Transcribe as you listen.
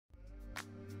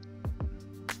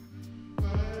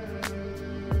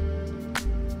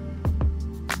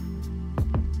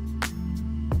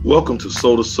Welcome to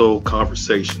Soul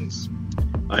Conversations.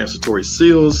 I am Satori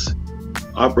Seals,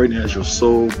 operating as your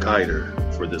soul guider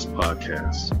for this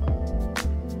podcast.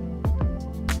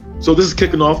 So this is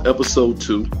kicking off episode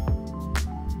 2.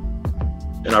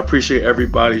 And I appreciate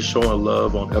everybody showing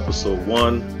love on episode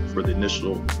 1 for the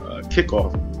initial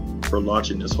kickoff for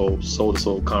launching this whole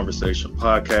Soul Conversation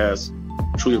podcast.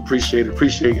 Truly appreciate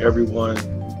everyone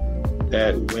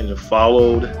that went and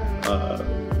followed,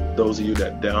 those of you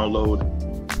that download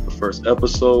the first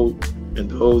episode, and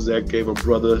those that gave a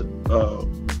brother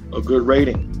a good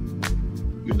rating.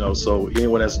 So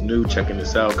anyone that's new checking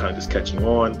this out, kind of just catching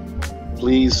on,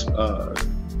 please,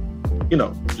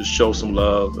 just show some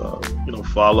love,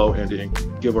 follow and then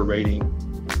give a rating.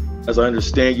 As I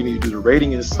understand, you need to do the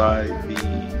rating inside the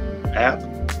app,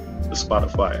 the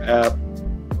Spotify app,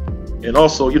 and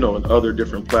also, in other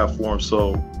different platforms.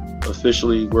 So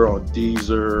officially, we're on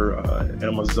Deezer,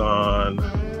 Amazon,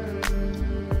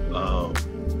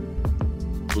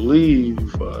 believe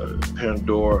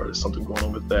Pandora, there's something going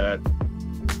on with that,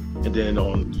 and then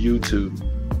on YouTube.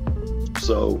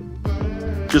 So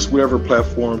just whatever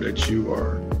platform that you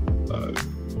are,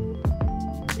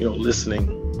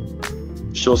 listening,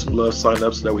 show some love, sign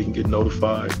up so that we can get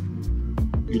notified,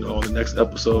 on the next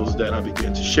episodes that I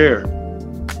begin to share.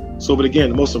 So, but again,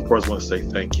 the most important, I want to say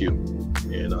thank you,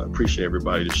 and I appreciate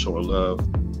everybody just showing love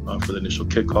for the initial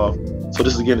kickoff. So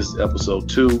this is episode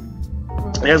 2.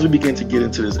 And as we begin to get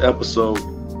into this episode,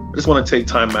 I just want to take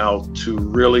time out to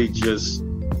really just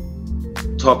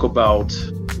talk about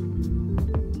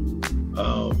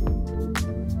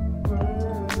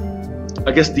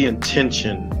the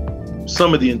intention,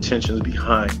 some of the intentions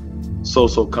behind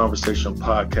Soul Conversation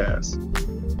podcast.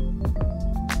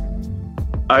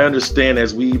 I understand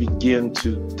as we begin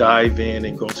to dive in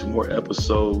and go into more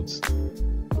episodes,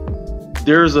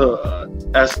 there's a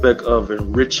aspect of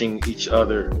enriching each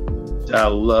other that I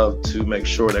love to make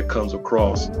sure that comes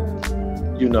across.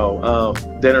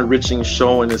 That enriching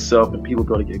showing itself and people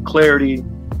going to get clarity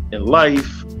in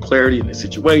life, clarity in the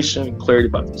situation, clarity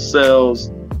about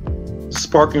themselves,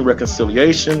 sparking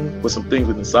reconciliation with some things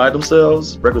inside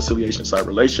themselves, reconciliation inside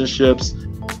relationships.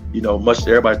 Much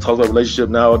everybody talks about relationship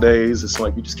nowadays. It's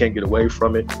like you just can't get away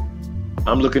from it.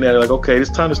 I'm looking at it like, okay,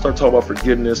 it's time to start talking about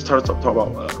forgiveness, start talking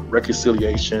about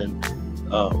reconciliation.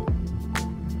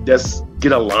 Let's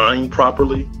get aligned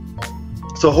properly.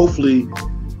 So hopefully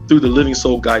through the Living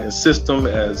Soul Guidance System,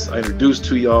 as I introduced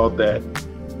to y'all, that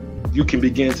you can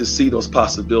begin to see those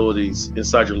possibilities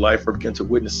inside your life or begin to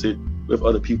witness it with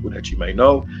other people that you may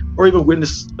know, or even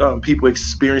witness people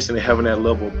experiencing and having that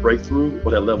level of breakthrough or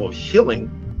that level of healing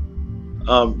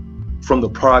from the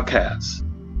podcast,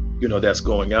 that's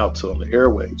going out to on the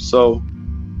airwaves. So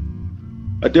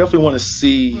I definitely want to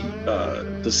see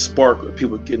the spark of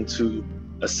people get into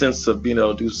a sense of being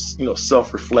able to do,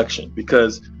 self-reflection,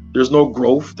 because there's no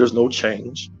growth, there's no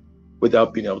change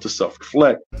without being able to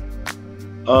self-reflect.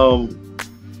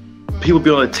 People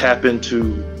be able to tap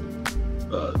into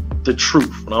the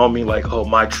truth. And I don't mean like, oh,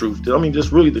 my truth. I mean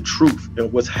just really the truth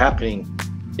and what's happening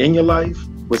in your life,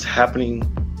 what's happening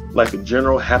life in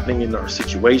general, happening in our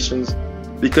situations.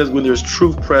 Because when there's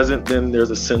truth present, then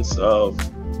there's a sense of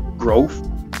growth,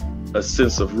 a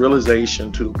sense of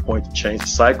realization to the point to change the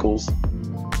cycles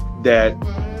that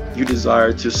you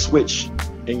desire to switch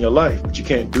in your life. But you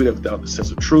can't do that without the sense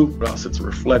of truth, without a sense of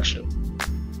reflection.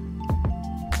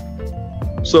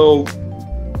 So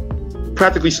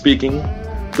practically speaking,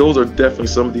 those are definitely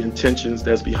some of the intentions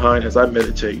that's behind as I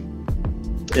meditate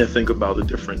and think about the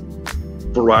different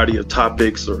variety of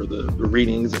topics or the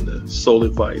readings and the soul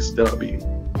advice that I'll be,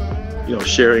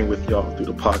 sharing with y'all through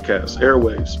the podcast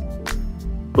airwaves.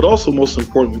 But also, most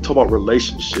importantly, we talk about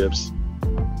relationships.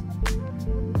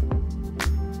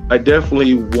 I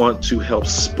definitely want to help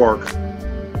spark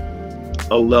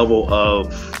a level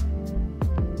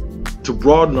to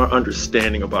broaden our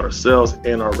understanding about ourselves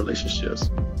and our relationships,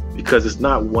 because it's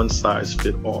not one size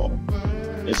fit all.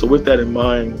 And so with that in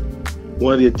mind,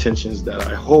 one of the intentions that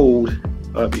I hold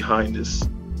behind this,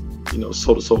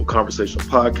 Soul to Soul Conversation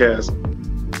podcast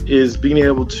is being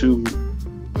able to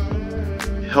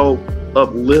help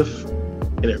uplift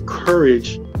and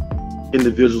encourage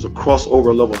individuals to cross over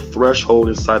a level of threshold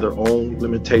inside their own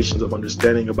limitations of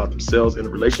understanding about themselves and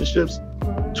relationships,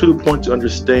 to the point to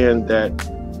understand that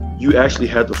you actually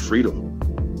have the freedom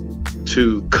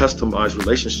to customize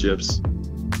relationships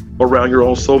around your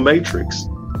own soul matrix.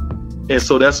 And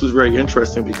so that's what's very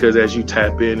interesting, because as you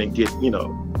tap in and get,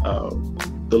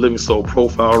 the Living Soul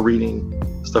profile reading,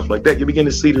 stuff like that, you begin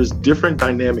to see there's different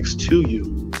dynamics to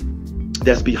you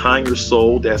that's behind your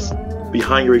soul, that's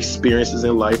behind your experiences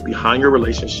in life, behind your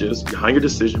relationships, behind your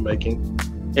decision making,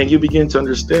 And you begin to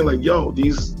understand, like, yo,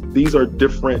 these are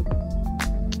different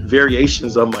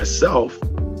variations of myself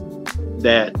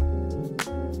that's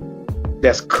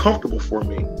comfortable for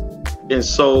me. And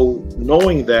so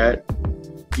knowing that,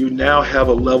 you now have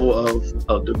a level of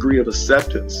a degree of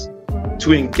acceptance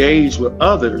to engage with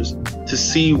others to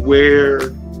see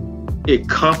where it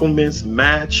complements,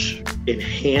 match,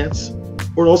 enhance,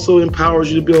 or also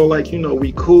empowers you to be like,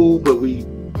 we cool, but we,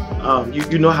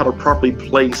 you know how to properly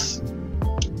place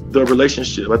the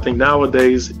relationship. I think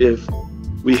nowadays, if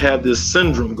we have this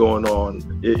syndrome going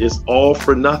on, it's all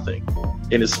for nothing.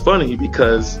 And it's funny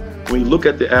because when you look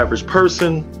at the average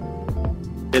person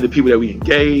and the people that we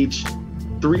engage,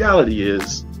 the reality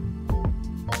is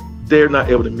they're not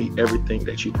able to meet everything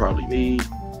that you probably need.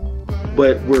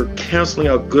 But we're canceling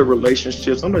out good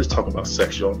relationships. I'm not just talking about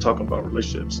sexual, I'm talking about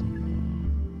relationships.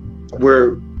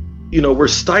 We're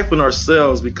stifling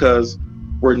ourselves because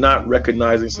we're not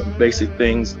recognizing some basic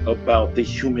things about the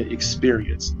human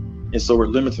experience. And so we're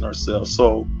limiting ourselves.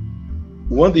 So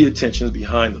one of the intentions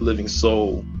behind the Living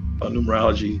Soul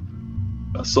Numerology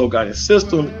Soul Guidance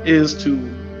System is to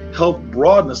help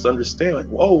broaden us to understand, like,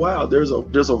 oh wow, there's a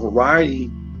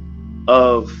variety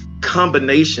of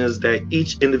combinations that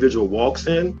each individual walks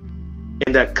in,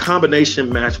 and that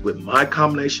combination match with my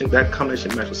combination, that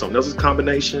combination match with someone else's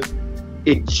combination.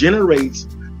 It generates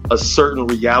a certain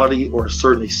reality or a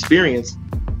certain experience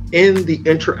in the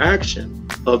interaction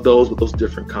of those with those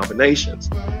different combinations.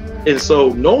 And so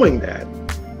knowing that,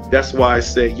 that's why I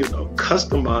say,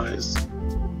 customize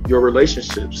your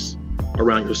relationships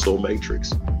around your soul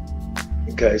matrix.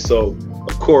 Okay, so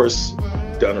of course,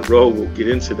 down the road, we'll get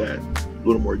into that, a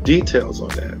little more details on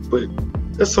that. But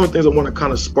that's some of the things I want to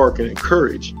kind of spark and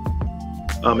encourage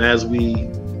as we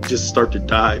just start to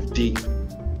dive deep.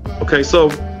 Okay, so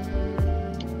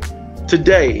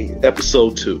today,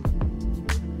 episode 2.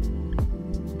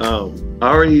 I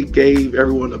already gave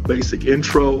everyone a basic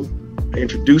intro. I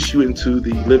introduced you into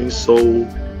the Living Soul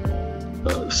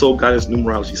Soul Guidance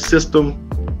Numerology System.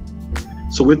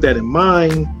 So with that in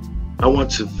mind, I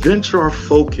want to venture our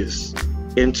focus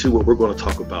into what we're going to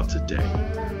talk about today.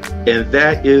 And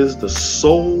that is the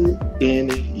soul in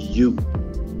you.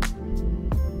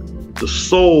 The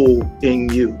soul in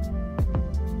you.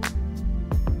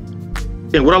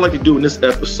 And what I like to do in this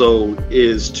episode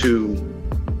is to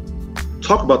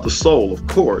talk about the soul, of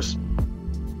course.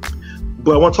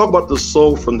 But I want to talk about the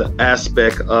soul from the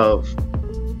aspect of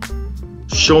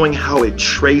showing how it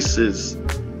traces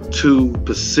to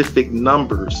specific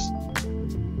numbers,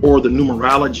 or the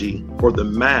numerology or the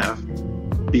math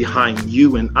behind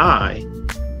you and I,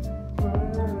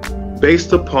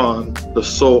 based upon the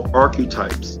soul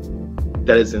archetypes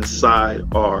that is inside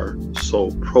our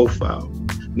soul profile.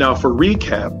 Now, for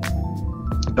recap,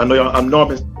 I know I've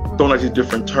been throwing out these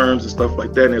different terms and stuff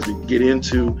like that, and as we get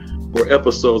into more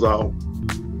episodes, I'll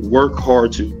work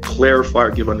hard to clarify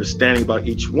or give understanding about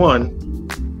each one,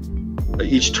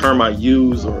 each term I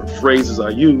use or phrases I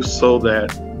use, so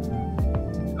that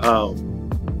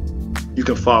you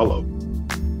can follow.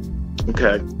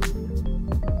 Okay.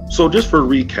 So just for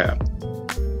recap,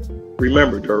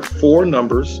 remember there are 4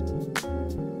 numbers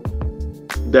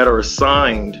that are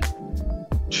assigned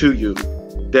to you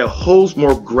that holds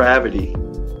more gravity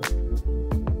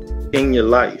in your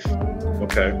life.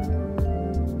 Okay.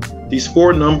 These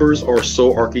 4 numbers are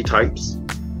soul archetypes.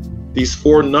 These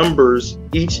 4 numbers,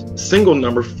 each single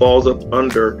number falls up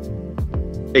under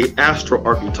a astral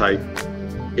archetype,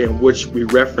 in which we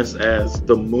reference as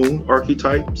the moon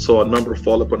archetype. So a number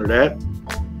fall up under that.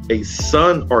 A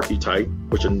sun archetype,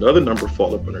 which another number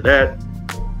fall up under that.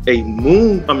 An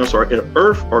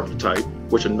earth archetype,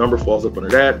 which a number falls up under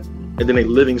that. And then a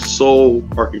living soul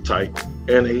archetype,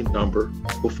 and a number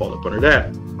will fall up under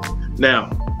that. Now,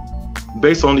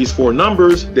 based on these 4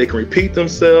 numbers, they can repeat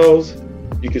themselves.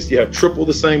 You can see you have triple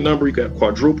the same number, you got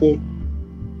quadruple,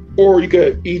 or you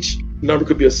got each number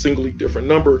could be a singly different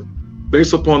number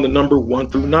based upon the number 1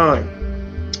 through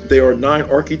 9. There are 9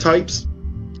 archetypes,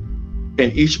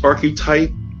 and each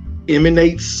archetype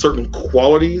emanates certain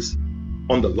qualities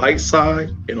on the light side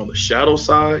and on the shadow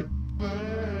side.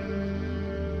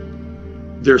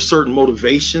 There are certain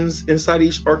motivations inside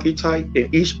each archetype,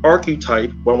 and each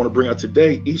archetype, what I want to bring out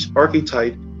today, each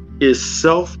archetype is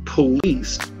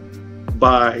self-policed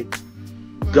by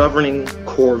governing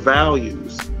core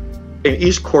values. And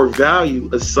each core value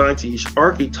assigned to each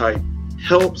archetype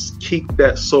helps keep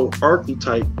that soul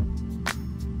archetype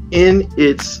in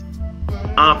its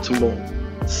optimal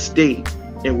state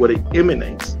and what it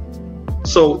emanates.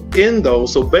 So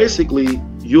basically,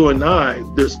 you and I,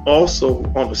 there's also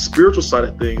on the spiritual side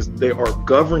of things, they are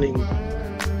governing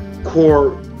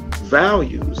core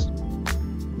values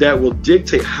that will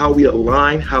dictate how we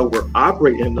align, how we're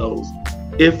operating in those,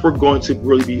 if we're going to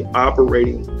really be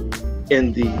operating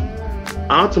in the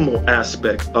optimal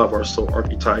aspect of our soul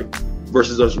archetype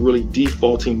versus us really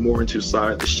defaulting more into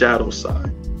the shadow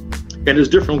side. And there's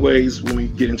different ways when we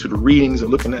get into the readings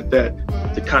and looking at that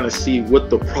to kind of see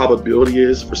what the probability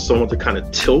is for someone to kind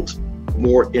of tilt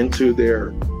more into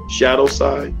their shadow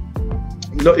side.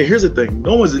 Here's the thing,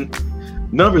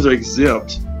 none of us are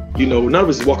exempt. None of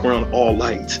us walk around all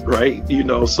light, right?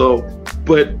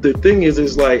 But the thing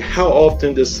is like, how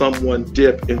often does someone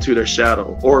dip into their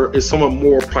shadow, or is someone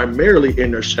more primarily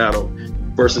in their shadow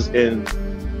versus in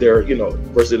their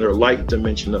light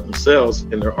dimension of themselves,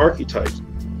 in their archetypes?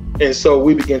 And so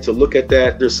we begin to look at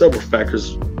that. There's several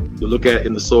factors to look at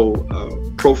in the soul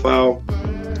profile.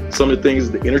 Some of the things,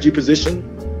 the energy position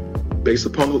based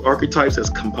upon those archetypes as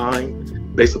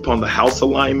combined, based upon the house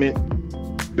alignment,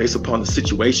 based upon the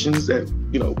situations that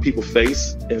people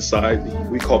face inside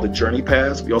we call the journey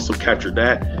paths. We also capture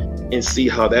that and see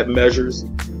how that measures,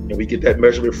 and we get that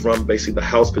measurement from basically the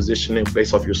house positioning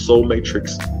based off your soul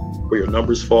matrix, where your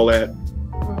numbers fall at.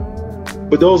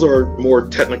 But those are more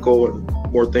technical and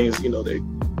more things, we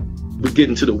get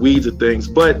into the weeds of things.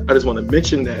 But I just want to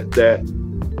mention that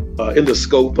in the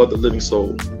scope of the Living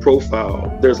Soul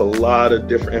profile, there's a lot of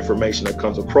different information that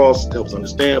comes across to help us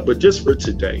understand. But just for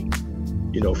today,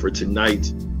 for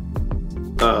tonight,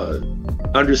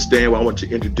 understand what I want to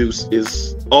introduce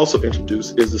is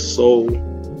the soul.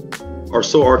 Our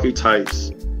soul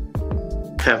archetypes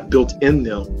have built in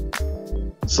them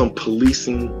some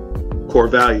policing core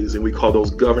values, and we call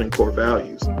those governing core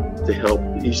values, to help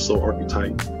each soul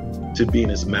archetype to be in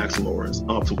its maximal or its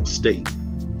optimal state.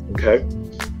 Okay,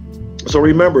 so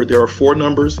remember, there are 4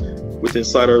 numbers within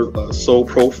our soul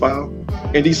profile,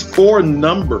 and these 4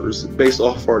 numbers, based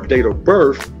off our date of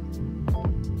birth,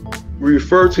 we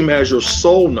refer to them as your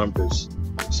soul numbers.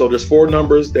 So there's 4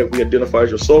 numbers that we identify as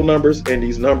your soul numbers, and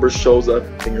these numbers shows up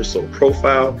in your soul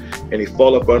profile, and they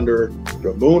fall up under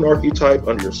your moon archetype,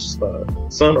 under your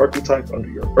sun archetype, under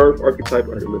your earth archetype,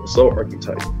 under your living soul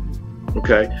archetype.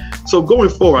 Okay, so going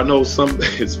forward, I know it's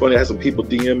funny, I had some people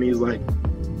DM me, like,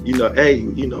 hey,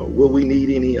 will we need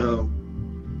any,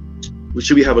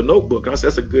 should we have a notebook? And I said,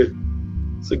 it's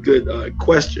a good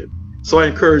question. So I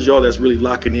encourage y'all that's really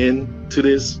locking in to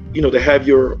this, to have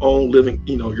your own living,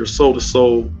 your soul to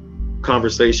soul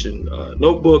conversation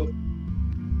notebook.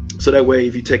 So that way,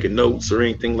 if you're taking notes or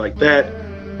anything like that,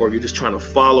 or you're just trying to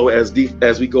follow as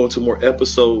we go into more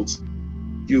episodes,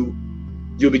 you'll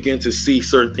begin to see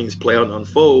certain things play out and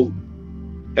unfold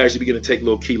as you begin to take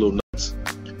little notes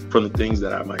from the things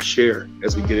that I might share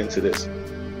as we get into this.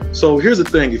 So here's the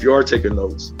thing, if you are taking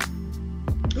notes,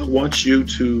 I want you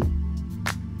to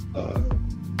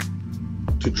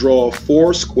draw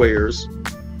 4 squares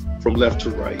from left to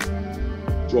right.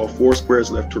 Draw 4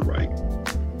 squares left to right.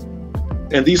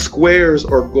 And these squares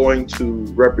are going to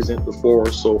represent the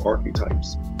 4 soul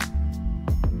archetypes.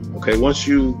 Okay, once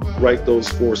you write those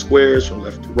 4 squares from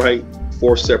left to right,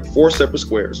 4 separate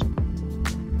squares,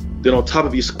 then on top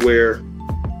of each square,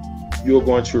 you're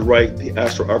going to write the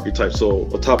astral archetype. So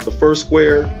on top of the first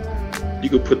square, you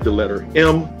could put the letter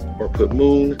M or put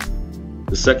moon.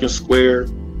 The second square,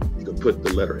 you could put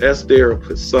the letter S there or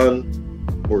put sun.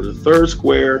 Or the third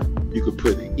square, you could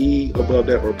put the E above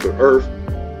that or put earth.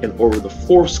 And over the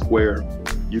 4th square,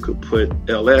 you could put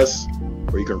LS,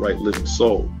 or you can write living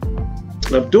soul.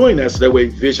 And I'm doing that so that way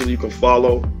visually you can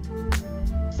follow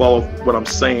what I'm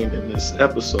saying in this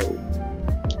episode.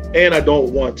 And I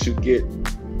don't want to get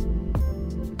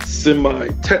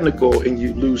semi-technical and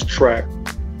you lose track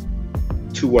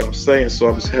to what I'm saying. So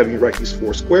I'm just having you write these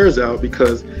 4 squares out,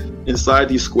 because inside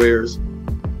these squares,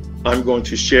 I'm going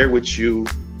to share with you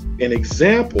an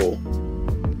example,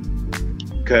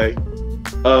 okay,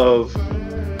 of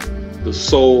the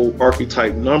soul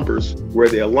archetype numbers where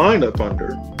they align up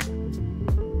under.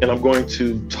 And I'm going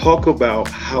to talk about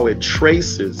how it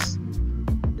traces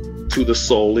to the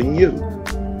soul in you.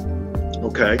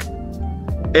 Okay.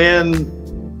 And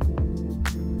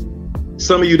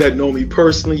some of you that know me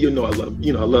personally, I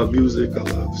love music. I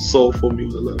love soulful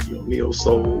music. I love, neo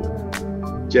soul,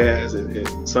 jazz.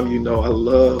 And some of you know I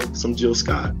love some Jill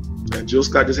Scott. And Jill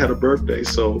Scott just had a birthday.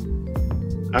 So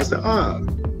I said,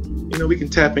 we can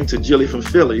tap into Jilly from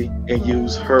Philly and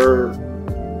use her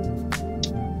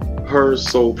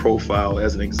soul profile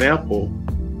as an example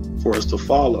for us to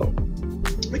follow.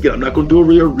 Again, I'm not going to do a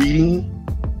real reading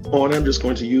on it. I'm just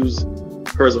going to use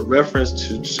her as a reference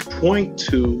to just point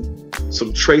to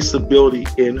some traceability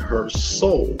in her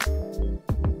soul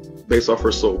based off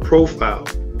her soul profile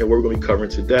and what we're going to be covering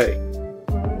today.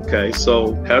 Okay,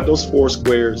 so have those 4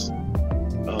 squares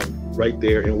right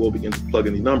there, and we'll begin to plug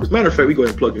in the numbers. Matter of fact, we go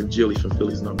ahead and plug in Jilly from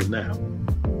Philly's number now.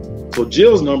 So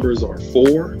Jill's numbers are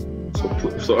 4.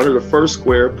 So under the first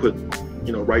square, put,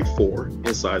 write 4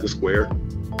 inside the square.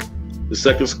 The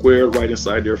second square, right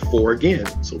inside there, 4 again.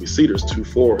 So we see there's 2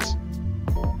 4s.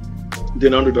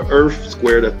 Then under the earth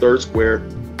square, that third square,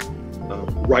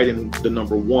 write in the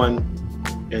number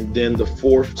 1. And then the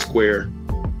 4th square,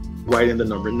 write in the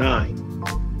number 9.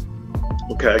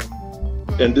 Okay.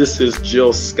 And this is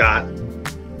Jill Scott.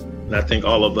 And I think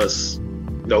all of us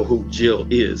know who Jill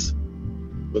is.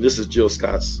 But this is Jill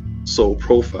Scott's soul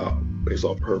profile based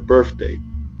off her birth date.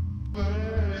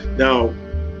 Now,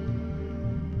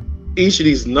 each of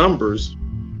these numbers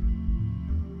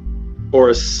are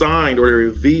assigned, or they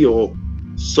reveal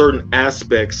certain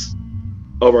aspects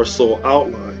of our soul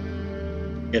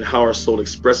outline and how our soul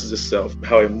expresses itself,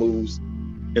 how it moves,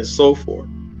 and so forth.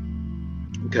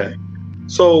 Okay,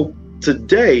 so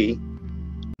today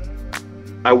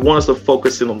I want us to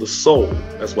focus in on the soul.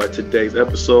 That's why today's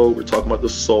episode, we're talking about the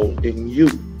soul in you.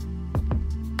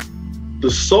 The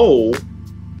soul,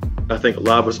 I think a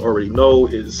lot of us already know,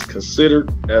 is considered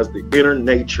as the inner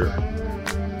nature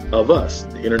of us,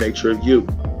 the inner nature of you.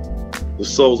 The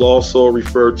soul is also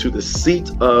referred to the seat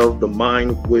of the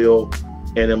mind, will,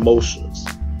 and emotions.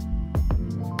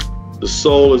 The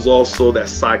soul is also that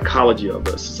psychology of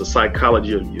us. It's the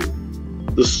psychology of you.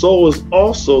 The soul is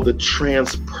also the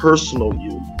transpersonal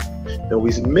you. And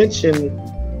we mentioned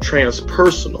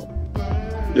transpersonal.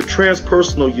 The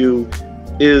transpersonal you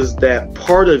is that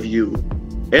part of you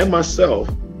and myself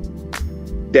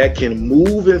that can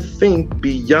move and think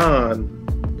beyond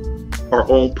our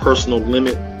own personal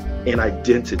limit and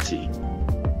identity.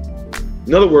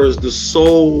 In other words, the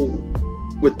soul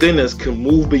within us can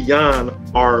move beyond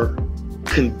our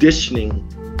conditioning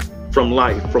from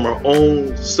life, from our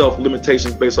own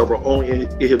self-limitations based off our own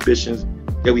inhibitions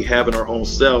that we have in our own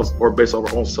selves, or based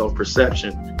off our own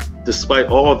self-perception. Despite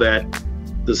all that,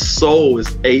 the soul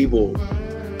is able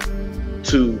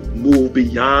to move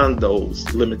beyond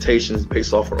those limitations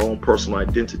based off our own personal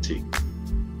identity.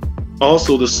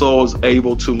 Also, the soul is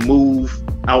able to move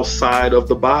outside of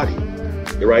the body,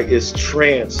 right? It's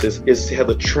trans, it has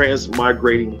a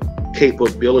transmigrating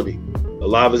capability. A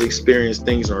lot of us experience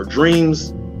things in our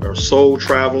dreams, our soul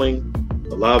traveling.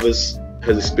 A lot of us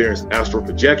has experienced astral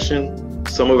projection.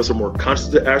 Some of us are more conscious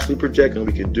to actually project, and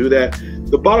we can do that.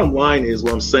 The bottom line is,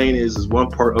 what I'm saying is one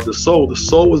part of the soul. The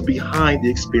soul is behind the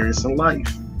experience in life.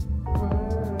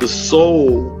 The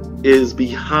soul is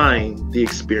behind the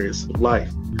experience of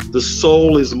life. The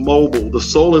soul is mobile. The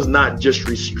soul is not just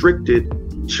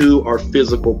restricted to our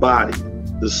physical body.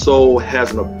 The soul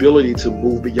has an ability to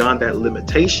move beyond that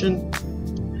limitation,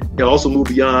 and also move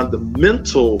beyond the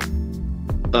mental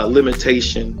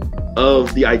limitation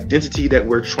of the identity that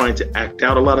we're trying to act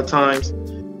out a lot of times.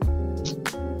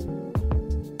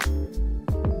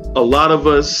 A lot of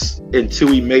us, until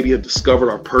we maybe have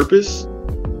discovered our purpose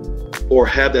or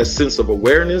have that sense of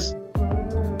awareness,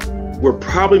 we're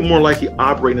probably more likely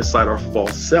operating inside our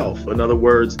false self. In other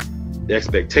words, the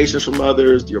expectations from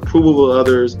others, the approval of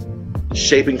others,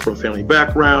 shaping from family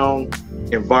background,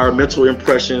 environmental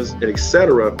impressions, and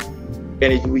etc.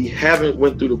 And if we haven't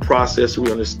went through the process, we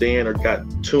understand or got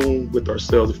tuned with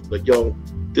ourselves, like, yo,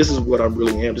 this is what I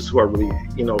really am. This is who I really,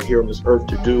 here on this earth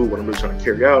to do, what I'm really trying to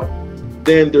carry out.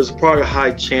 Then there's probably a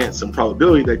high chance and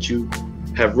probability that you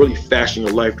have really fashioned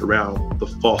your life around the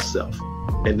false self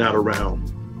and not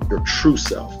around your true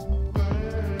self.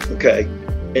 Okay.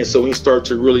 And so when you start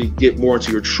to really get more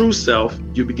into your true self,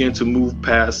 you begin to move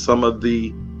past some of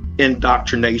the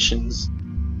indoctrinations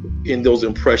in those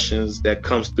impressions that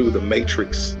comes through the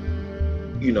matrix,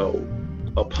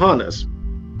 upon us.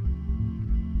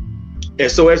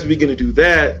 And so as we begin to do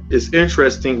that, it's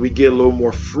interesting, we get a little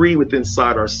more free within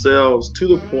inside ourselves, to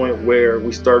the point where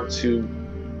we start to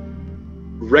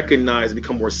recognize,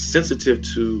 become more sensitive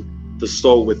to the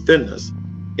soul within us.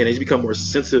 And as you become more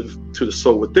sensitive to the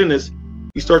soul within us,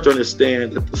 you start to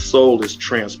understand that the soul is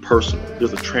transpersonal.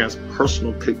 There's a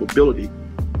transpersonal capability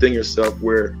within yourself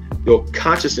where your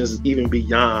consciousness is even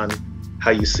beyond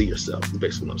how you see yourself, is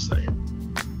basically what I'm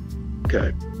saying.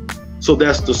 Okay, so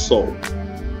that's the soul.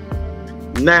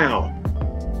 Now,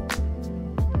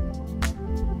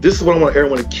 this is what I want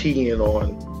everyone to key in on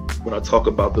when I talk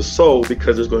about the soul,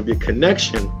 because there's going to be a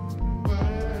connection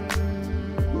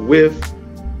with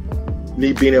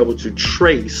me being able to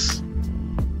trace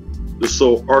the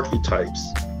soul archetypes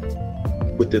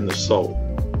within the soul,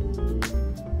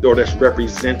 or that's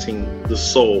representing the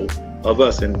soul of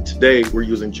us. And today we're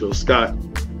using Jill Scott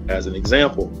as an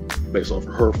example. based off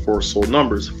of her 4 soul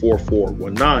numbers,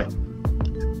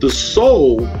 4419. The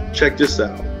soul, check this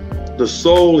out. The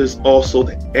soul is also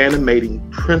the animating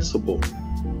principle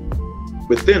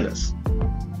within us.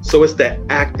 So it's that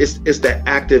that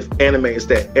active animate, it's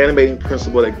that animating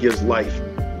principle that gives life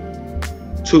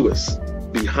to us,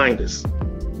 behind us.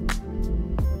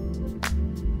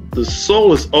 The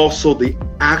soul is also the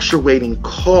actuating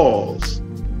cause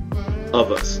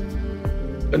of us.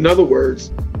 In other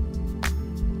words,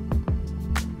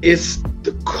 it's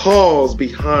the cause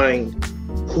behind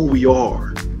who we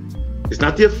are. It's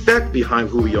not the effect behind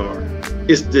who we are.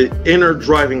 It's the inner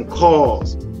driving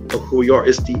cause of who we are.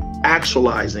 It's the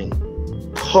actualizing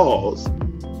cause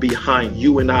behind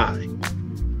you and I.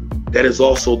 That is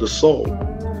also the soul.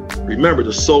 Remember,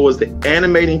 the soul is the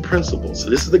animating principle. So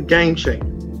this is the game changer.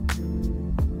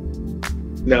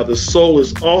 Now, the soul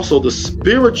is also the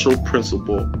spiritual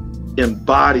principle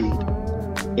embodied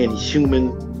in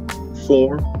human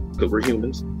form, because we're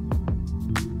humans,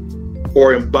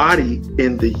 or embodied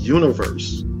in the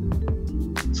universe.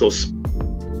 So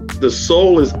the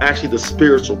soul is actually the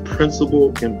spiritual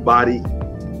principle embodied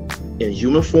in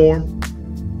human form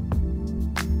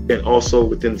and also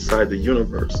within inside the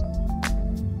universe.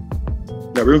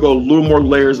 Now we're gonna go a little more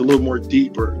layers, a little more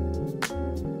deeper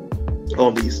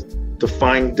on these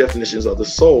defined definitions of the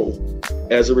soul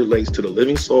as it relates to the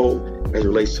living soul, as it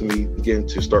relates to me begin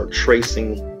to start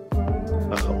tracing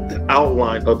the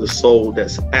outline of the soul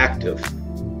that's active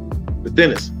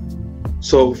within us.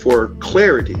 So for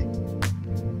clarity,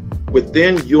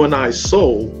 within you and I's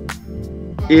soul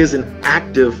is an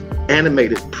active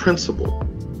animated principle.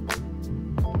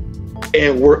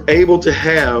 And we're able to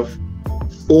have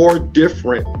 4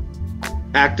 different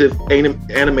active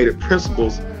animated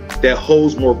principles that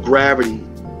holds more gravity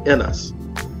in us.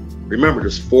 Remember,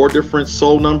 there's 4 different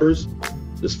soul numbers,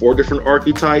 there's 4 different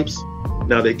archetypes.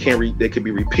 Now they can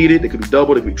be repeated, they could be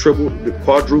double, they could be triple, they could be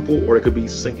quadruple, or it could be,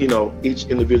 each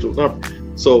individual number.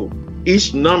 So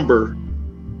each number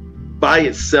by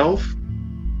itself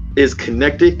is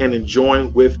connected and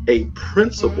enjoined with a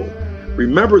principle.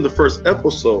 Remember in the first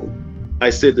episode, I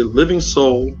said the living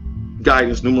soul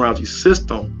guidance numerology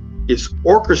system is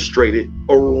orchestrated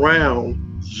around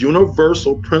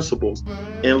universal principles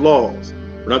and laws.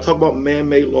 We're not talking about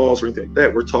man-made laws or anything like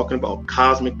that. We're talking about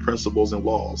cosmic principles and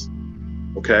laws.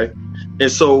 Okay? And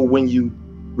so when you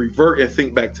revert and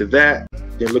think back to that,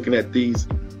 and looking at these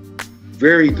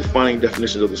very defining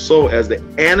definitions of the soul as the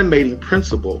animating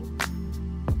principle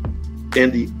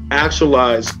and the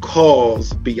actualized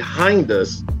cause behind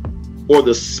us, or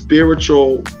the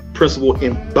spiritual principle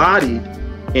embodied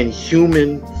in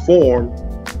human form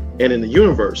and in the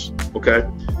universe. Okay,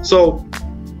 so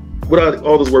without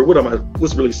all this word,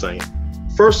 what's really saying?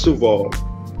 First of all,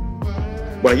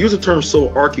 when I use the term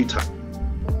soul archetype,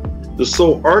 the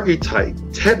soul archetype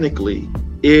technically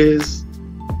is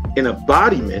an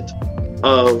embodiment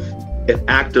of an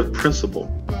active principle.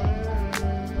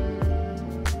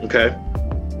 Okay,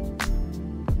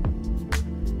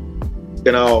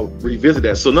 and I'll revisit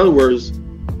that. So in other words,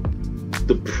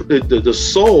 the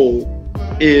soul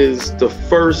is the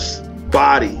first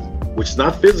body, which is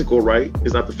not physical, right?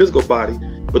 It's not the physical body,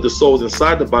 but the soul is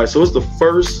inside the body. So it's the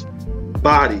first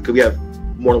body, because we have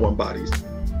more than one bodies.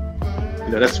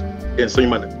 And so you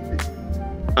might,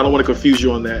 I don't want to confuse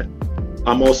you on that.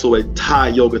 I'm also a Thai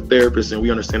yoga therapist, and we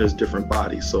understand there's different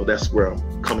bodies. So that's where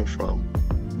I'm coming from.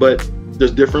 But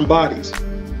there's different bodies.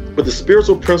 But the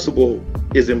spiritual principle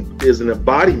is an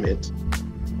embodiment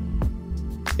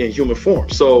in human form.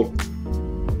 So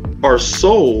our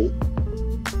soul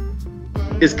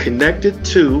is connected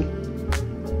to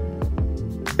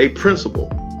a principle.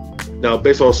 Now,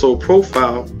 based on our soul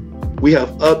profile, we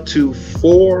have up to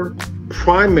 4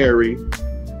 primary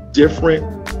different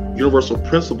universal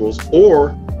principles,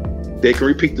 or they can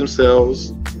repeat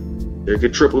themselves, they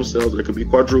could triple themselves, or they could be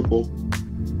quadruple,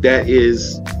 that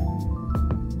is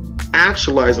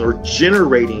actualizing or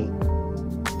generating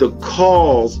the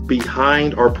cause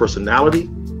behind our personality,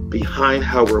 behind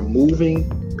how we're moving,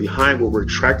 behind what we're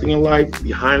attracting in life,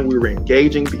 behind where we're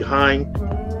engaging, behind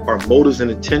our motives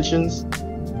and intentions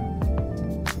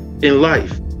in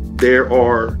life. There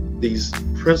are these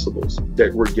principles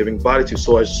that we're giving body to.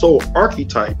 So as soul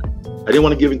archetype, I didn't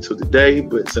want to give into today,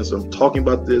 but since I'm talking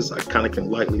about this, I kind of can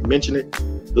lightly mention it.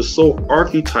 The soul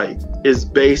archetype is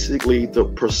basically the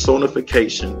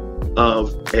personification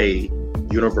of a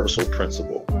universal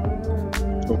principle.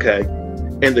 Okay.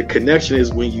 And the connection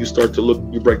is when you start to look,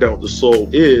 you break down what the soul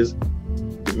is.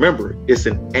 Remember, it's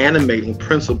an animating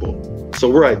principle. So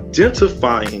we're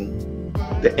identifying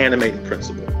the animating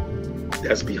principle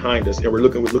that's behind us. And we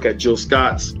look at Jill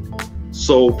Scott's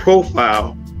soul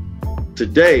profile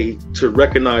today to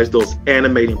recognize those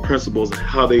animating principles and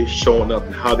how they're showing up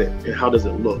and how does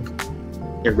it look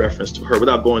in reference to her,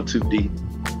 without going too deep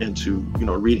into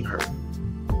reading her.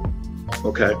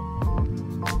 Okay.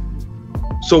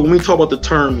 So when we talk about the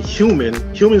term human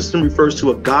refers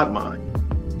to a God mind.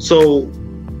 So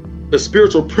the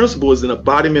spiritual principle is an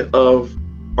embodiment of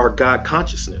our God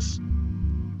consciousness.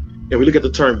 And we look at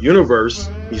the term universe,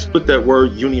 we split that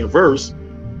word universe,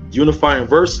 unifying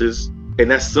verses, and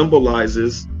that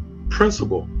symbolizes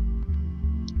principle,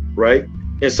 right?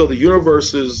 And so the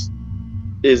universe is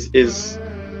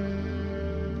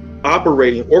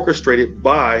operating, orchestrated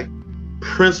by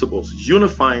principles,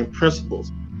 unifying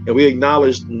principles. And we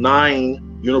acknowledge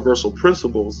 9 universal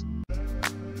principles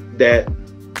that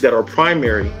are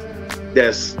primary,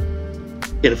 that's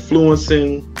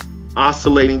influencing,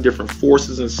 oscillating different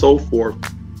forces and so forth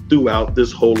throughout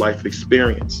this whole life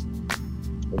experience.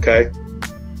 Okay.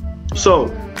 So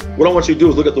what I want you to do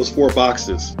is look at those 4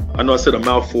 boxes. I know I said a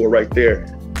mouthful right there,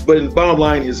 but the bottom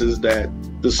line is that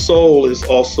the soul is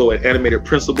also an animated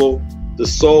principle. The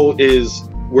soul is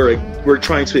where we're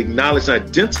trying to acknowledge and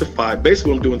identify.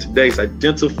 Basically what I'm doing today is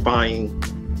identifying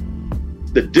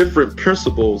the different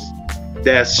principles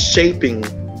that's shaping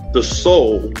the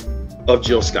soul of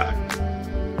Jill Scott.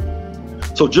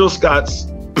 So Jill Scott's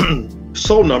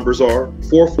soul numbers are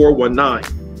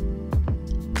 4419.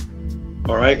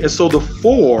 All right, and so the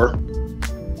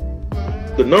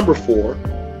number 4,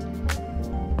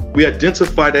 we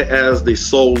identify that as the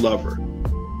soul lover.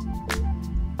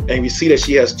 And we see that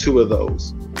she has 2 of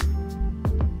those.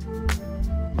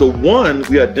 The 1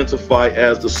 we identify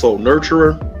as the soul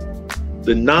nurturer.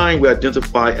 The 9 we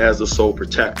identify as the soul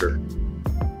protector.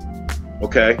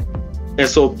 Okay, and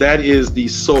so that is the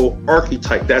soul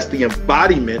archetype. That's the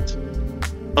embodiment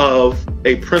of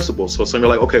a principle. So some are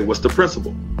like, okay, what's the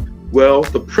principle? Well,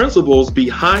 the principles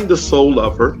behind the soul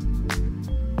lover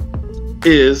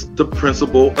is the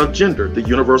principle of gender, the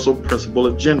universal principle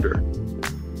of gender.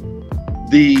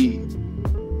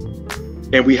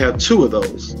 And we have 2 of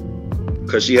those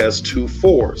because she has 2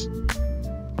 4s.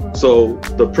 So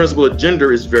the principle of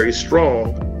gender is very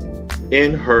strong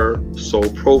in her soul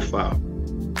profile.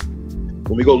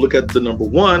 When we go look at the number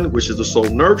 1, which is the soul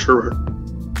nurturer,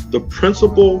 the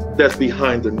principle that's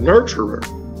behind the nurturer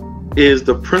is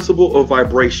the principle of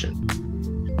vibration.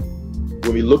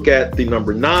 When we look at the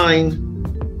number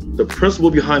 9, the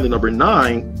principle behind the number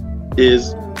 9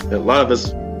 is, and a lot of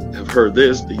us have heard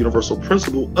this, the universal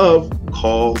principle of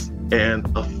cause and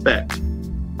effect.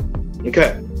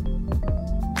 Okay.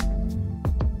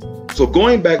 So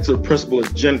going back to the principle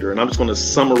of gender, and I'm just going to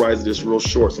summarize this real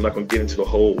short, so I'm not going to get into the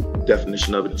whole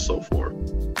definition of it and so forth.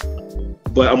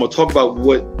 But I'm going to talk about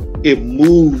what it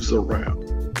moves around.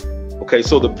 Okay,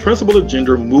 so the principle of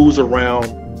gender moves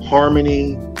around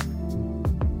harmony,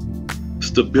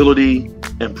 stability,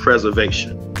 and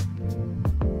preservation.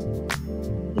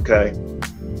 Okay,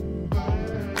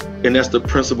 and that's the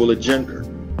principle of gender.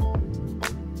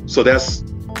 So that's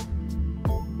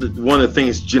one of the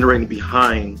things generating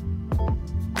behind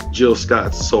Jill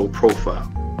Scott's soul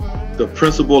profile. The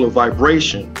principle of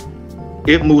vibration,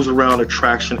 it moves around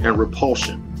attraction and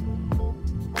repulsion.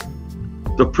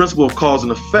 The principle of cause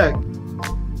and effect,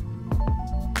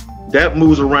 that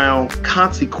moves around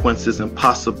consequences and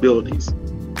possibilities.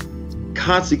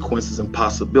 Consequences and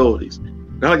possibilities.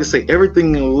 Now, like I say,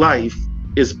 everything in life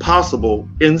is possible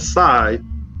inside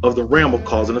of the realm of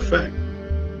cause and effect.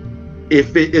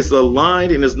 If it is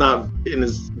aligned and is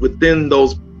within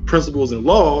those principles and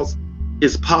laws,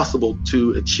 it's possible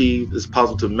to achieve, it's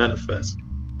possible to manifest.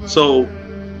 So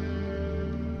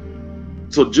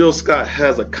Jill Scott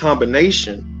has a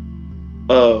combination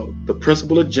of the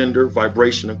principle of gender,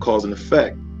 vibration, and cause and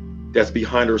effect that's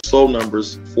behind her soul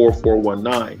numbers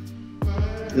 4419.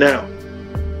 Now,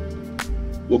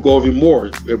 we'll go over more.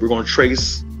 We're going to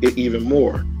trace it even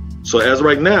more. So as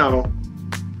right now,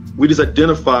 we just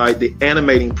identified the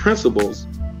animating principles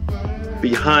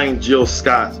behind Jill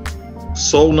Scott's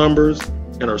soul numbers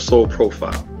and her soul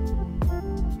profile.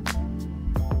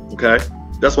 Okay?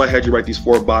 That's why I had you write these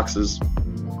 4 boxes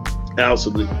out so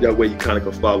that way you kind of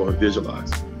can follow and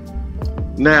visualize.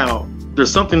 Now,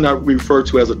 there's something that we refer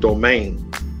to as a domain.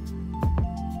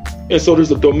 And so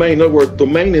there's a domain. In other words,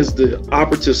 domain is the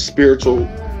operative spiritual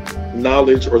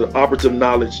knowledge or the operative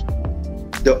knowledge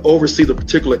that oversees a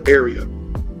particular area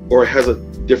or has a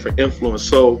different influence.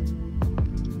 So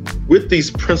with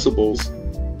these principles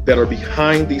that are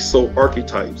behind these soul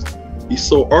archetypes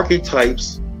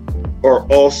are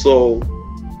also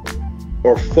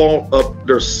or fall up,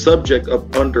 they're subject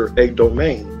of under a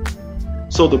domain.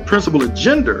 So the principle of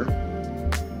gender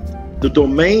The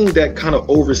domain that kind of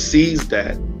oversees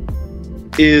that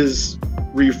is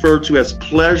referred to as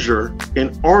pleasure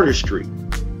and artistry.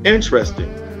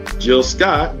 Interesting. Jill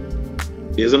Scott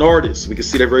is an artist. We can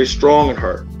see that very strong in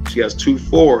her. She has 2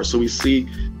 4s. So we see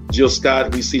Jill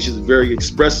Scott, we see she's very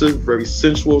expressive, very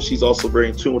sensual. She's also very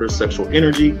in tune with her sexual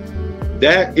energy.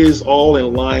 That is all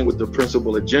in line with the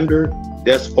principle of gender.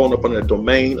 That's falling up under the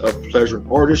domain of pleasure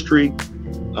and artistry.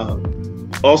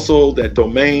 Also, that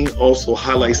domain also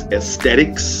highlights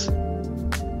aesthetics,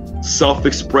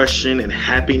 self-expression and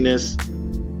happiness,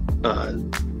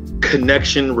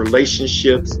 connection,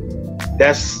 relationships.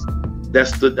 That's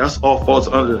all falls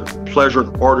under the pleasure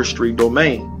and artistry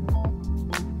domain.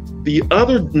 The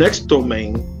other next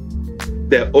domain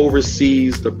that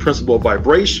oversees the principle of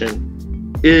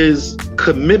vibration is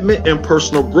commitment and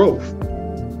personal growth.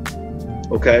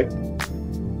 Okay.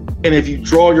 And if you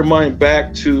draw your mind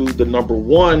back to the number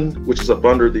 1, which is up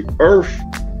under the Earth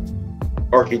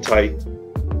archetype,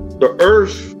 the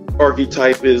Earth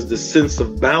archetype is the sense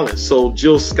of balance. So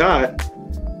Jill Scott,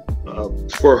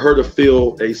 for her to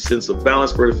feel a sense of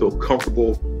balance, for her to feel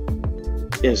comfortable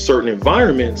in certain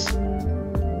environments,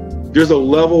 there's a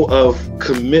level of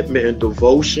commitment and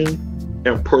devotion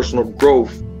and personal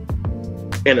growth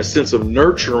and a sense of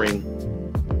nurturing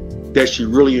that she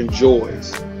really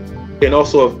enjoys. And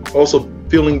also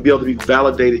feeling be able to be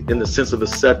validated in the sense of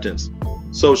acceptance.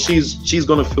 So she's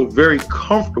going to feel very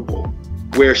comfortable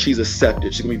where she's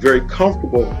accepted. She's going to be very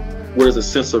comfortable where there's a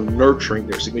sense of nurturing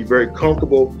there. She's going to be very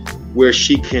comfortable where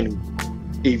she can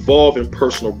evolve in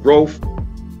personal growth.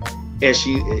 And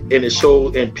it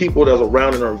shows, and people that are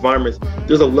around in her environment,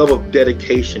 there's a level of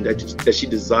dedication that she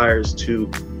desires to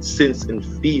sense and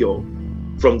feel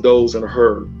from those in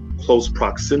her close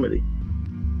proximity.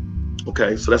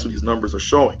 Okay, so that's what these numbers are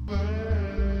showing.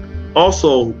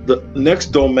 Also, the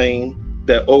next domain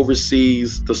that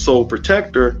oversees the soul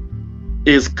protector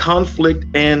is conflict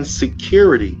and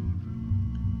security.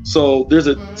 So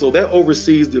that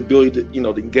oversees the ability to,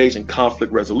 to engage in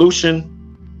conflict resolution,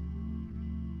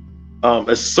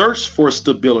 a search for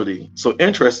stability. So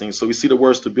interesting. So we see the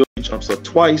word stability jumps up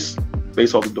twice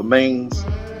based off the domains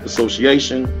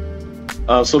association.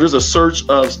 So there's a search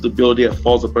of stability that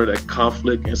falls up under that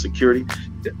conflict and security.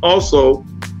 Also,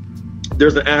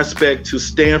 there's an aspect to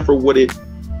stand for what it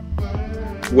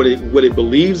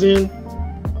believes in,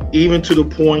 even to the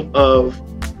point of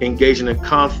engaging in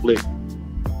conflict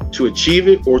to achieve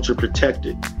it or to protect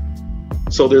it.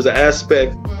 So there's an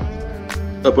aspect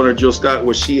up under Jill Scott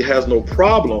where she has no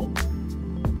problem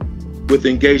with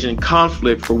engaging in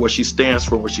conflict for what she stands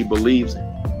for, what she believes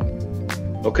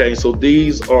in. Okay, so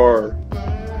these are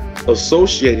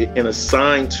associated and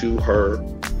assigned to her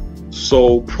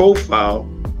soul profile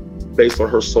based on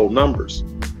her soul numbers.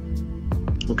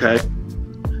 Okay.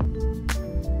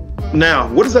 Now,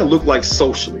 what does that look like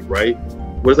socially, right?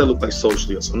 What does that look like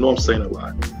socially? So I know I'm saying a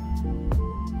lot.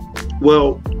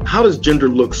 Well, how does gender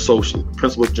look socially? The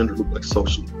principle of gender look like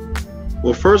socially?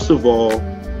 Well, first of all,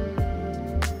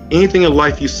 anything in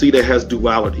life you see that has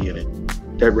duality in it,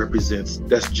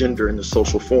 that's gender in the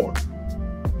social form.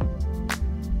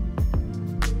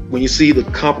 When you see the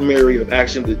complementary of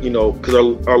action that,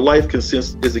 because our life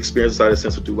is experienced inside a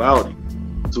sense of duality.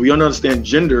 So we understand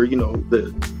gender,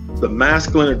 the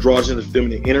masculine, androgynous, and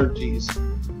feminine energies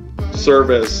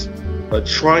serve as a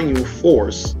triune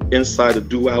force inside the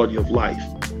duality of life.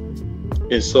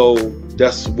 And so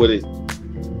that's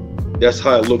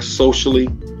how it looks socially.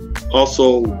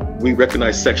 Also, we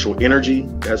recognize sexual energy.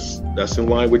 That's in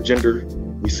line with gender.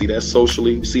 We see that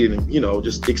socially. We see it in,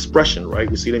 just expression, right?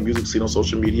 We see it in music, we see it on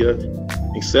social media,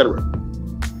 etc.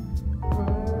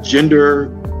 Gender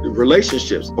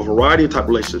relationships, a variety of type of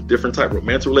relationships, different type,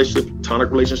 romantic relationships,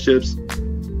 platonic relationships,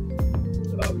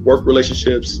 work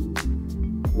relationships,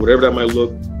 whatever that might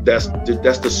look. That's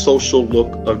the social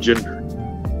look of gender.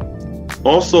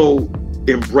 Also,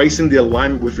 embracing the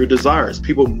alignment with your desires.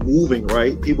 People moving,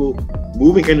 right? People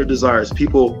moving in their desires.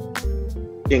 People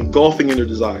engulfing in their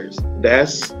desires.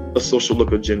 That's a social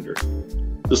look of gender.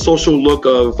 The social look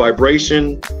of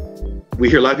vibration. We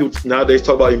hear a lot of people nowadays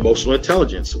talk about emotional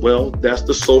intelligence. Well, that's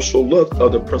the social look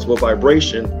of the principle of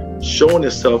vibration showing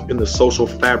itself in the social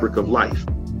fabric of life.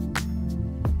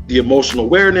 The emotional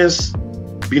awareness,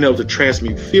 being able to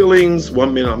transmute feelings.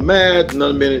 One minute I'm mad,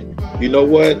 another minute, you know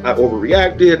what, I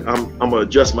overreacted, I'm gonna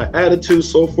adjust my attitude,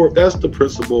 so forth. That's the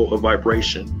principle of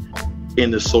vibration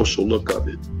in the social look of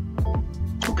it.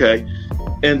 Okay,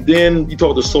 and then you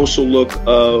talk the social look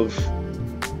of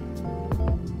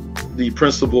the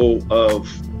principle of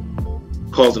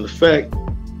cause and effect,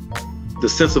 the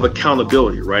sense of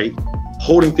accountability, right?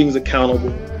 Holding things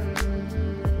accountable,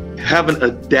 having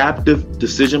adaptive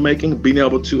decision making, being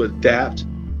able to adapt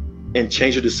and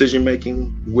change your decision making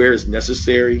where it's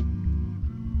necessary,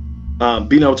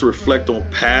 being able to reflect on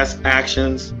past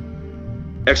actions,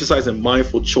 exercising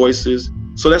mindful choices.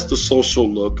 So that's the social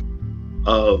look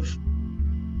of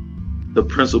the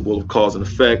principle of cause and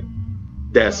effect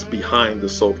that's behind the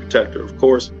soul protector, of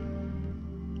course.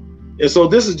 And so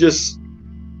this is just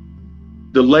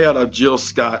the layout of Jill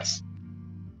Scott's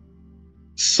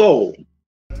soul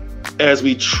as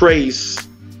we trace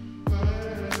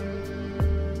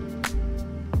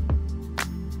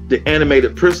the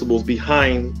animated principles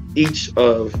behind each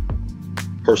of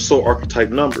her soul archetype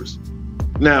numbers.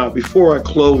 Now, before I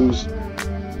close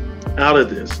out of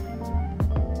this,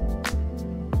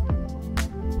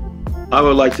 I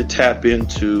would like to tap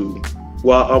into,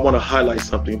 well, I want to highlight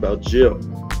something about Jill.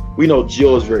 We know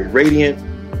Jill is very radiant.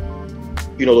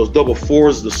 You know, those double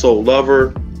fours, the soul lover.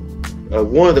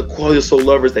 One of the qualities of soul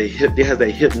lovers, they has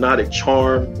that hypnotic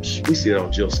charm. We see that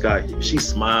on Jill Scott. She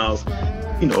smiles.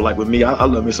 You know, like with me, I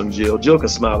love me some Jill. Jill can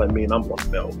smile at me and I'm gonna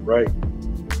melt, right?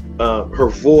 Her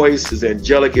voice is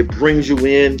angelic. It brings you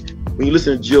in. When you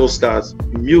listen to Jill Scott's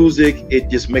music, it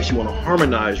just makes you want to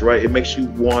harmonize, right? It makes you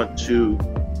want to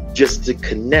just to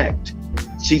connect.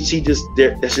 She just,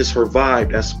 that's just her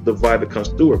vibe. That's the vibe that comes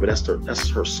through her, but that's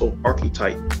her soul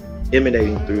archetype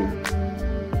emanating through,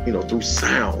 you know, through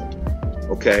sound.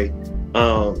 Okay.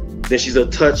 Then she's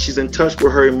in touch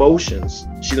with her emotions.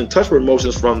 She's in touch with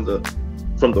emotions from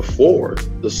the four,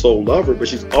 the soul lover, but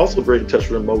she's also very in touch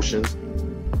with emotions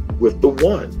with the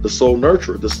one, the soul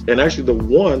nurturer. And actually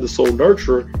the soul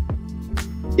nurturer,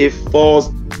 it falls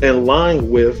in line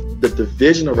with the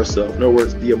division of herself. In other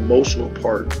words, the emotional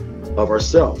part of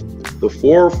herself. The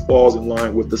four falls in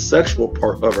line with the sexual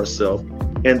part of herself.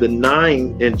 And the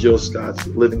 9 in Jill Scott's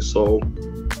living soul,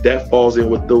 that falls in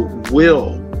with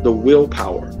the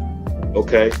willpower.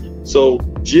 Okay. So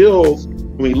Jill,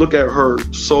 when you look at her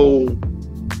soul,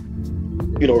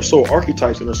 you know, her soul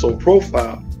archetypes and her soul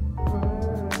profile,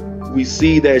 we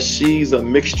see that she's a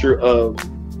mixture of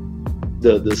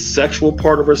the sexual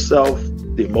part of herself,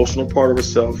 the emotional part of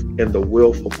herself, and the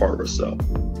willful part of herself.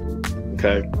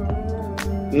 Okay.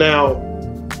 Now,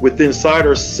 inside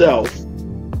herself,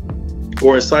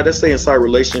 or inside, let's say inside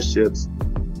relationships,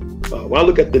 when I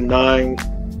look at the 9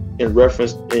 in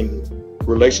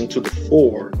relation to the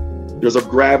 4, there's a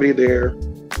gravity there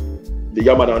that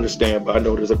y'all might not understand, but I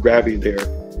know there's a gravity there.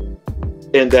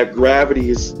 And that gravity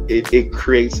it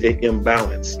creates an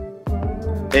imbalance.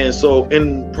 And so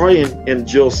probably in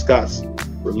Jill Scott's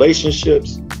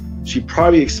relationships, she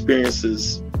probably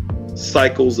experiences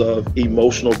cycles of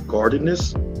emotional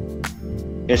guardedness,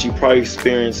 and she probably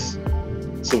experienced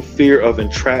some fear of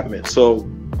entrapment. So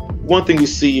one thing we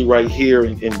see right here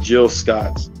in Jill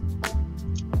Scott's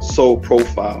soul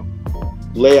profile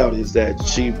layout is that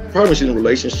she's in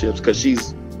relationships because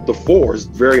the 4 is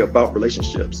very about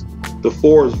relationships. The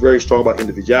 4 is very strong about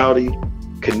individuality,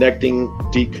 connecting,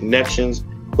 deep connections.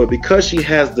 But because she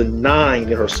has the 9 in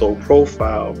her soul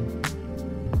profile,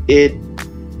 it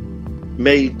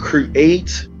may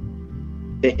create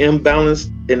an imbalance,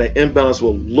 and that imbalance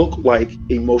will look like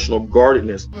emotional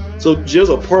guardedness. So Jill's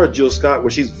a part of Jill Scott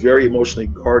where she's very emotionally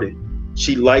guarded.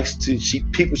 She likes to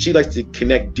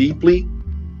connect deeply,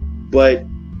 but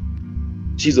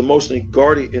she's emotionally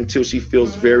guarded until she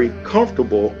feels very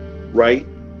comfortable, right?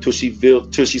 Till she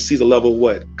sees a level of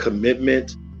what?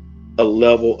 Commitment, a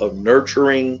level of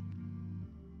nurturing,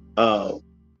 a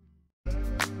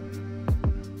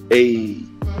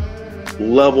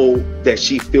level that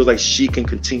she feels like she can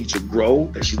continue to grow,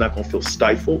 that she's not going to feel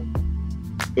stifled.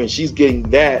 When she's getting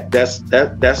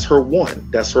that's her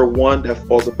 1. That's her 1 that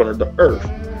falls up under the earth.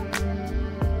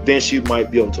 Then she might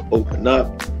be able to open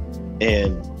up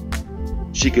and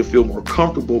she can feel more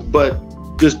comfortable. But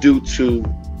just due to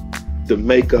the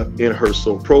makeup in her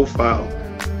soul profile,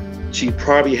 she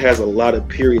probably has a lot of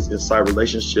periods inside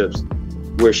relationships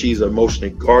where she's emotionally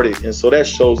guarded. And so that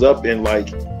shows up in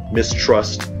like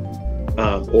mistrust,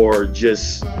 or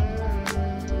just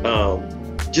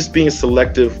being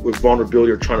selective with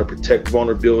vulnerability, or trying to protect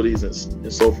vulnerabilities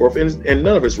and so forth. And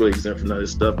none of it's really exempt from none of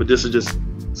this stuff, but this is just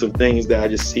some things that I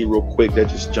just see real quick that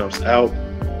just jumps out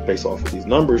based off of these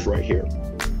numbers right here.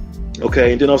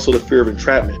 Okay, and then also the fear of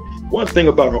entrapment. One thing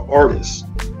about an artist,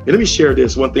 and let me share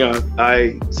this. One thing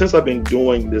I since I've been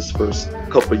doing this for a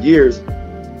couple of years,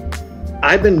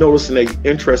 I've been noticing an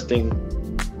interesting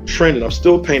trend, and I'm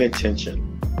still paying attention.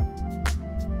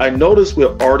 I notice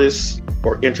with artists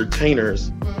or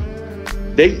entertainers,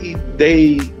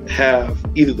 they have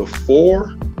either the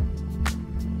 4,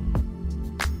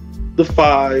 the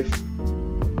 5,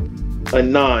 a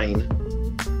 9,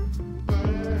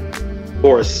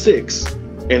 or a 6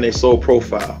 in their soul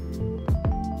profile.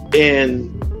 And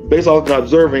based off of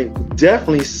observing,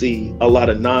 definitely see a lot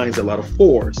of 9s, a lot of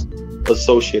 4s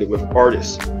associated with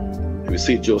artists. You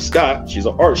see Jill Scott, she's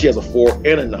an artist. She has a 4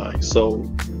 and a 9. So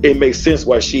it makes sense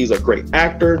why she's a great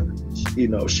actor. You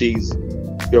know, she's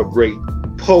a great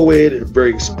poet and very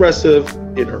expressive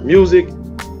in her music.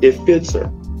 It fits her.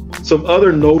 Some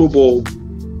other notable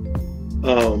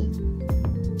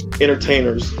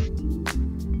entertainers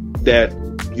that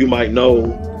you might know,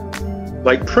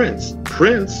 like Prince.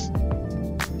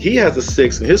 He has a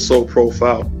 6 in his soul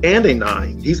profile and a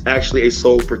 9. He's actually a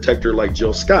soul protector like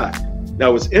Jill Scott.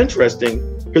 Now, what's interesting,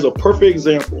 here's a perfect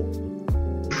example.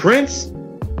 Prince,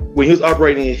 when he was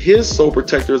operating in his soul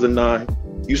protector as a 9,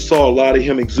 you saw a lot of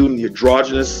him exuding the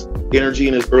androgynous energy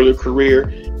in his earlier career.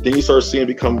 Then you start seeing him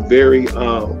become very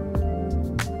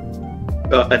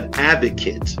an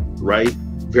advocate, right?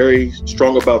 Very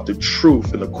strong about the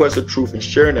truth and the quest of truth and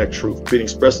sharing that truth, being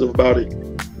expressive about it,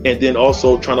 and then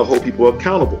also trying to hold people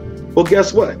accountable. Well,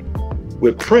 guess what?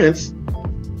 With Prince,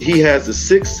 he has the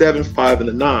 6, 7, 5, and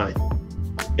the 9.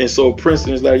 And so Prince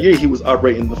in his latter year, he was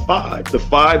operating the 5. The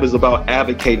 5 is about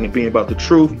advocating and being about the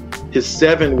truth. His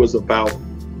 7 was about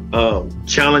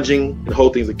challenging and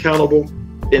hold things accountable.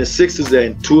 And 6 is that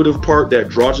intuitive part, that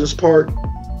androgynous part.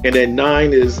 And then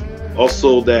 9 is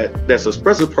also that's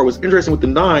expressive part. What's interesting with the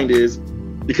 9 is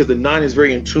because the 9 is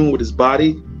very in tune with his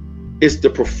body. It's the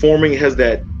performing. I'm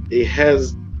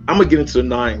gonna get into the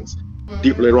 9s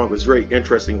deeper later on, but it's very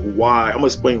interesting why. I'm gonna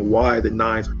explain why the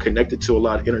 9s are connected to a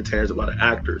lot of entertainers, a lot of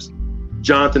actors.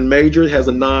 Jonathan Major has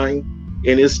a 9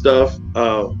 in his stuff.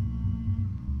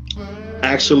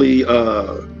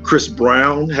 Chris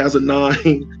Brown has a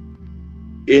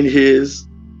 9 in his.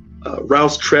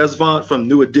 Rouse Tresvant from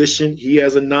New Edition, he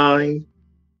has a 9.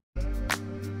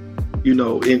 You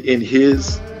know, in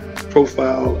his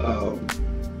profile.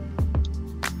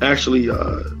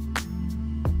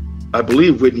 I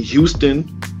believe Whitney Houston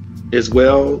as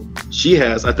well. She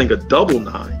has, I think, a double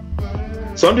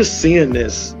 9. So I'm just seeing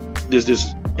this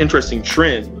interesting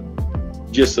trend,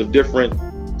 just of different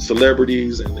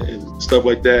celebrities and stuff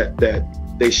like that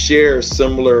they share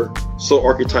similar soul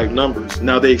archetype numbers.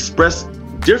 Now they express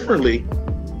differently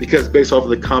because based off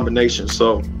of the combination.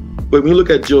 So, but when you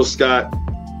look at Jill Scott,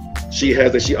 she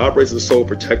operates as a soul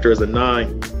protector as a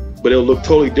 9, but it'll look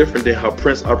totally different than how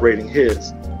Prince operating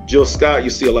his. Jill Scott,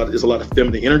 you see there's a lot of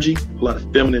feminine energy, a lot of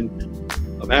feminine.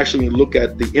 Actually, when you look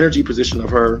at the energy position of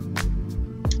her,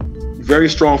 very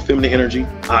strong feminine energy,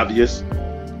 obvious,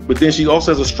 but then she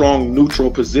also has a strong neutral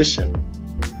position.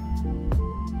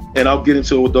 And I'll get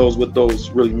into what those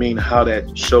really mean, how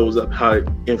that shows up, how it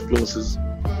influences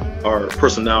our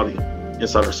personality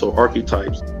inside our soul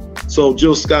archetypes. So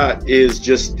Jill Scott is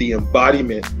just the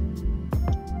embodiment.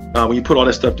 When you put all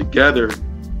that stuff together,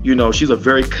 you know, she's a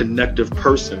very connective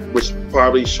person, which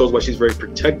probably shows why she's very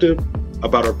protective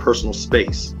about her personal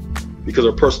space. Because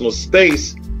her personal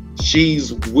space,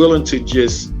 she's willing to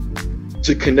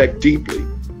connect deeply.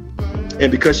 And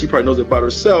because she probably knows it about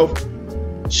herself,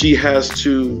 she has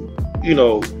to, you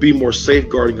know, be more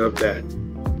safeguarding of that.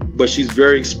 But she's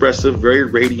very expressive, very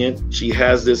radiant. She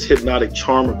has this hypnotic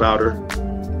charm about her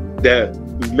that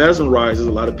mesmerizes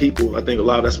a lot of people. I think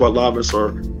that's why a lot of us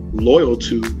are loyal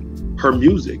to her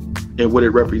music and what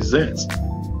it represents.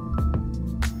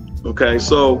 Okay,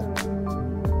 so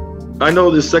I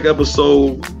know this second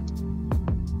episode,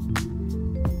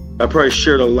 I probably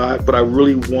shared a lot, but I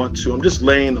really want to. I'm just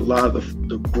laying a lot of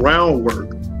the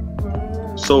groundwork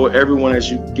so everyone, as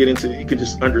you get into it, you can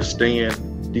just understand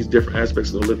these different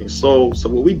aspects of the living soul. So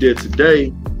what we did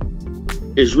today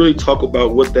is really talk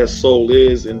about what that soul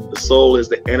is, and the soul is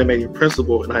the animating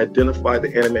principle, and I identified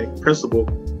the animating principle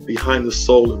behind the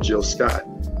soul of Jill Scott.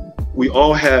 We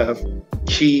all have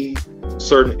key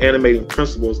certain animating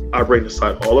principles operating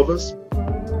inside all of us,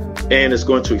 and it's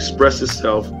going to express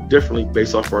itself differently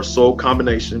based off our soul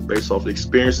combination, based off the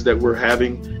experiences that we're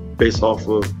having, based off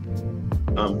of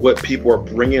what people are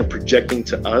bringing and projecting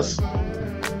to us.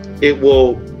 It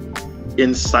will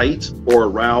incite or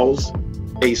arouse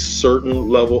a certain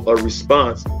level of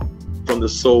response from the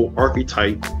soul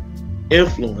archetype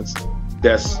influence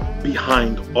that's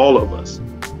behind all of us.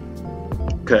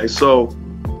 Okay, so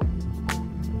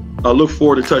I look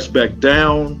forward to touch back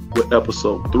down with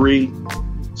episode 3.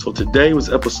 So today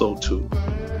was episode 2,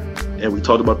 and we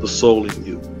talked about the soul in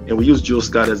you, and we used Jill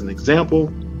Scott as an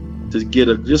example to get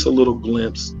just a little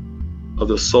glimpse of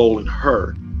the soul in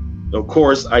her. Of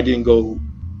course, I didn't go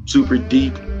super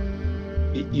deep,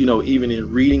 you know, even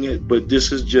in reading it, but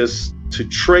this is just to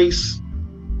trace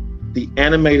the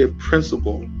animated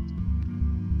principle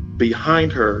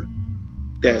behind her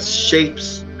that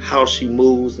shapes how she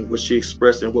moves and what she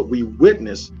expresses and what we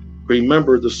witness.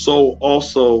 Remember, the soul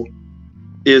also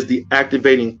is the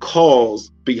activating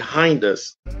cause behind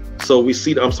us. So we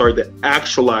see, the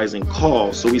actualizing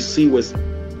cause. So we see what's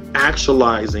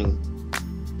actualizing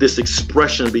this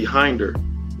expression behind her.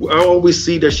 All we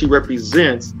see that she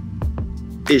represents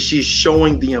is she's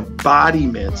showing the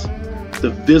embodiment, the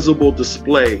visible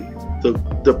display,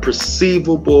 the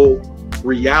perceivable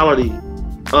reality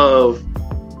of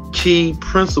key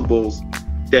principles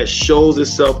that shows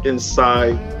itself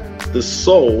inside the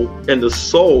soul. And the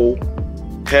soul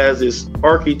has this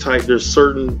archetype. There's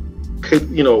certain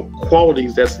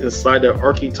qualities that's inside that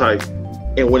archetype,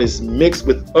 and when it's mixed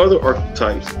with other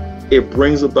archetypes, it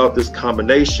brings about this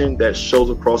combination that shows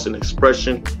across an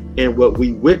expression in what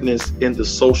we witness in the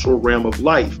social realm of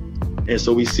life. And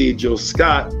so we see Jill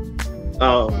Scott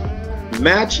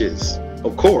matches,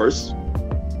 of course,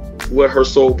 what her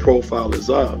soul profile is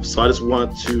of. So I just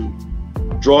want to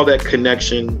draw that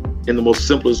connection in the most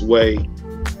simplest way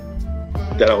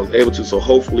that I was able to. So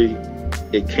hopefully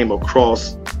it came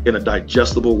across in a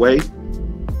digestible way.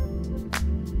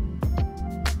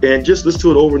 And just listen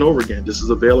to it over and over again. This is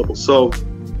available. So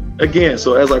again, as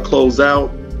I close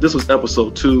out, this was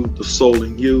episode 2, The Soul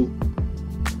in You.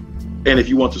 And if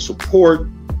you want to support,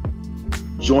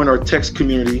 join our text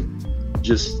community.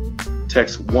 Just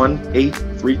text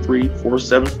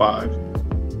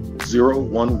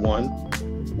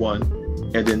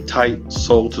 1-833-475-0111 and then type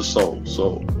soul to soul.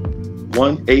 So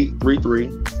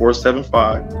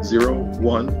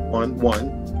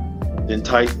 1-833-475-0111, then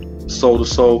type soul to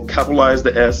soul, capitalize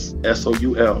the S,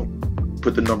 SOUL,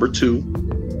 put the number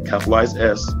 2, capitalize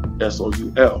S,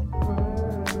 SOUL.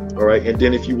 All right. And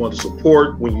then if you want to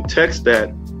support, when you text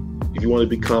that, if you want to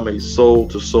become a soul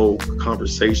to soul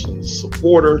conversations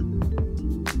supporter,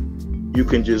 you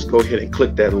can just go ahead and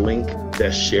click that link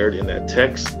that's shared in that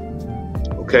text.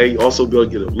 Okay. You also be able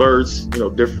to get alerts,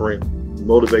 different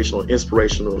motivational,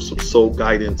 inspirational, some soul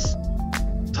guidance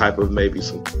type of maybe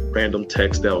some random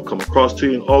text that will come across to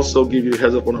you, and also give you a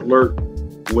heads up on alert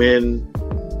when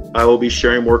I will be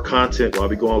sharing more content, when I'll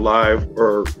be going live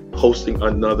or hosting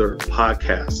another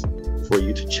podcast for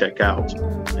you to check out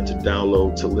and to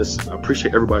download, to listen. I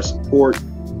appreciate everybody's support.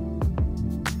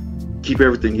 Keep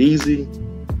everything easy.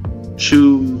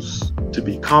 Choose to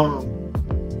be calm.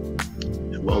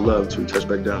 And well love till we touch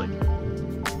back down again.